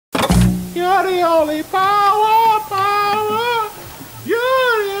the only power.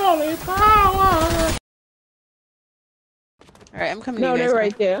 You're the only power. Alright, I'm coming No, to you guys. they're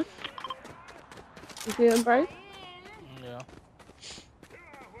right there. You see them, Bryce? Yeah.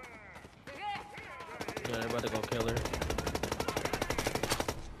 Yeah, they're about to go kill her.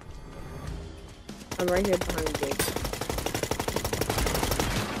 I'm right here behind the gate.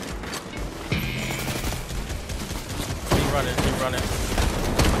 Keep running.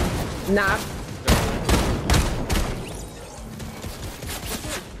 Knock.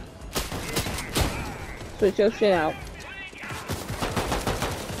 Put your shit out.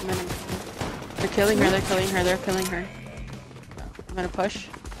 They're killing her, they're killing her. I'm gonna push.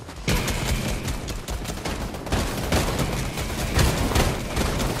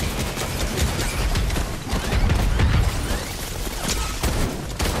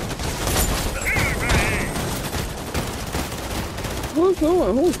 Who's who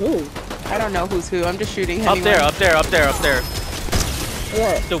and who's who? I don't know who's who, I'm just shooting Up anyone. there.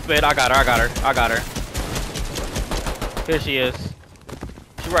 What? Stupid, I got her. Here she is.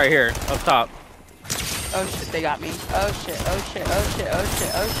 She's right here, up top. Oh shit, they got me. Oh shit.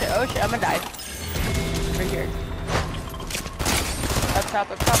 I'm gonna die. Right here. Up top.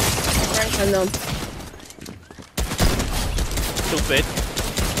 Right. I know. Stupid.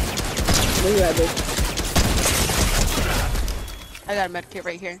 Where you at, bitch? I got a medkit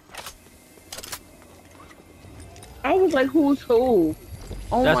right here. I was like, who's who?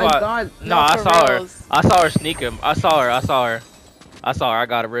 Oh That's my why, god. No, No, I for saw reals. her. I saw her sneak him. I saw her. I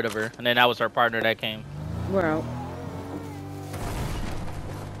got rid of her. And then that was her partner that came. We're out.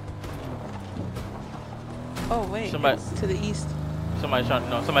 Oh wait, Somebody- it's to the east. Somebody's trying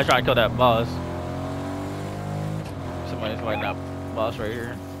to kill that boss. Somebody's fighting that boss right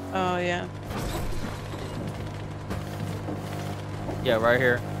here. Oh yeah. Yeah, right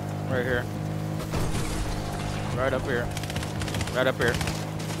here. Right here. Right up here. Right up here.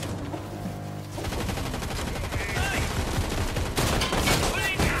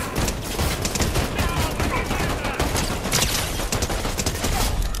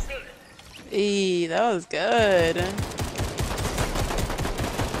 Eee, that was good.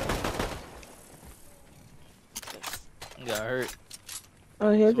 Got hurt.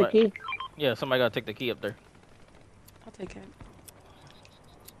 Oh, here's the Somebody- key. Yeah, somebody gotta take the key up there. I'll take it.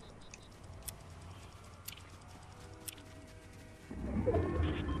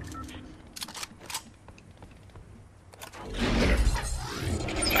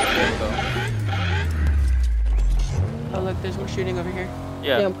 There we go. Oh look, there's more shooting over here.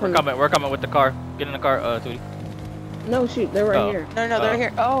 Yeah, Yeah, I'm we're coming. coming with the car. Get in the car, Tweety. No, shoot, they're right Oh. here. No, they're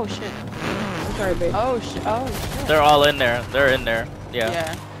here. Oh shit. I'm sorry, babe. Oh shit. They're all in there. They're in there. Yeah.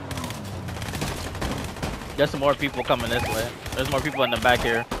 Yeah. There's some more people coming this way. There's more people in the back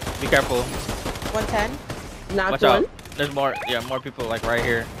here. Be careful. 110. Knocked Watch one. out. There's more. Yeah, more people like right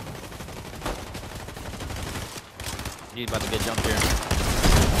here. He's about to get jumped here.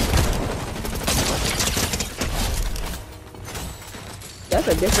 That's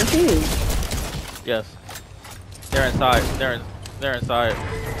a different team. Yes. They're inside. They're inside.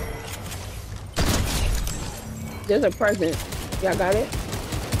 There's a present. Y'all got it?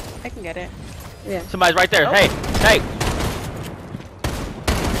 I can get it. Yeah. Somebody's right there. Oh. Hey.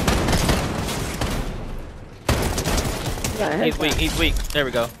 You got a He's headshot. weak. He's weak. There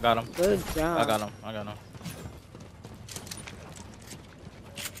we go. Got him. Good job. I got him.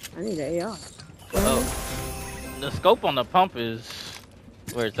 I need an AR. Oh. The scope on the pump is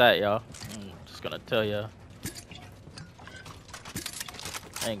where it's at, y'all. I'm just gonna tell ya.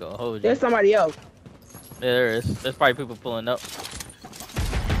 I ain't gonna hold you. There's somebody else. Yeah, there is. There's probably people pulling up.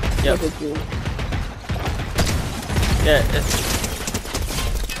 Yep. Look at you. Yeah,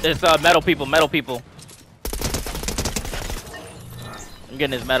 it's metal people. I'm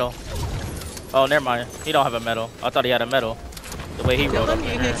getting his metal. Oh, never mind. He don't have a metal. I thought he had a metal. The way he rolled up.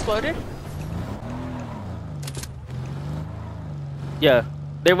 Dylan, he exploded. Yeah,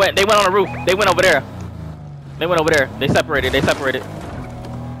 they went on the roof. They went over there. They separated.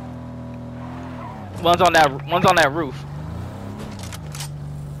 One's on that roof.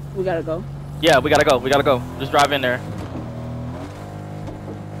 We gotta go. Yeah, we gotta go. Just drive in there.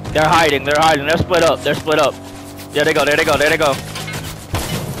 They're hiding. They're split up. Yeah, there they go. There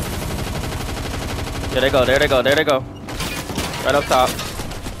they go. Right up top.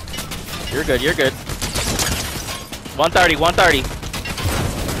 You're good. 130.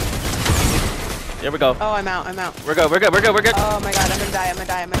 There we go. Oh, I'm out. We're good. Oh my god, I'm gonna die.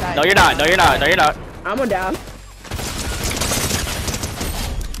 No, you're not. I'm gonna down.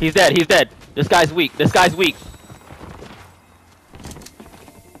 He's dead. This guy's weak.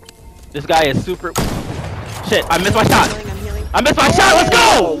 This guy is super. Shit, I missed my shot. I'm healing. I missed my shot. Let's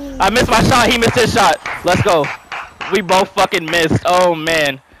go. I missed my shot. He missed his shot. Let's go. We both fucking missed. Oh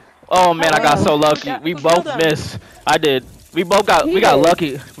man. Oh man, I got so lucky. We both missed. I did. We both got. We got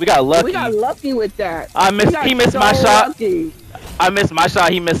lucky. We got lucky. We got lucky with that. I missed. He missed so my shot. Lucky. I missed my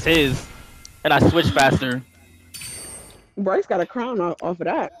shot. He missed his, and I switched faster. Bryce got a crown off of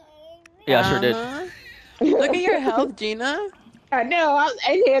that. Yeah, I sure did. Look at your health, Gina. I know. I was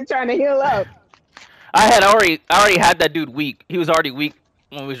in here trying to heal up. I already had that dude weak. He was already weak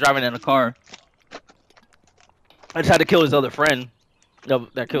when we was driving in the car. I just had to kill his other friend.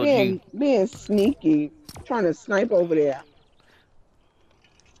 That killed G. Being sneaky, trying to snipe over there.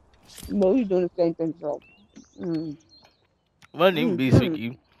 But we doing the same thing, so. Wasn't even be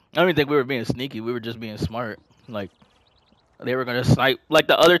sneaky. I don't even think we were being sneaky. We were just being smart. Like they were gonna snipe. Like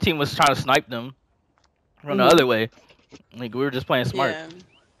the other team was trying to snipe them from the other way. Like we were just playing smart.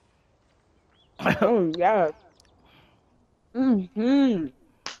 Yeah. Oh yeah.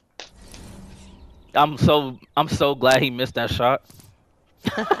 I'm so glad he missed that shot.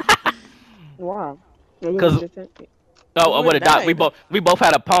 Wow. Because I would have died. We both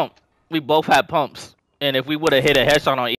had a pump. We both had pumps. And if we would have hit a headshot on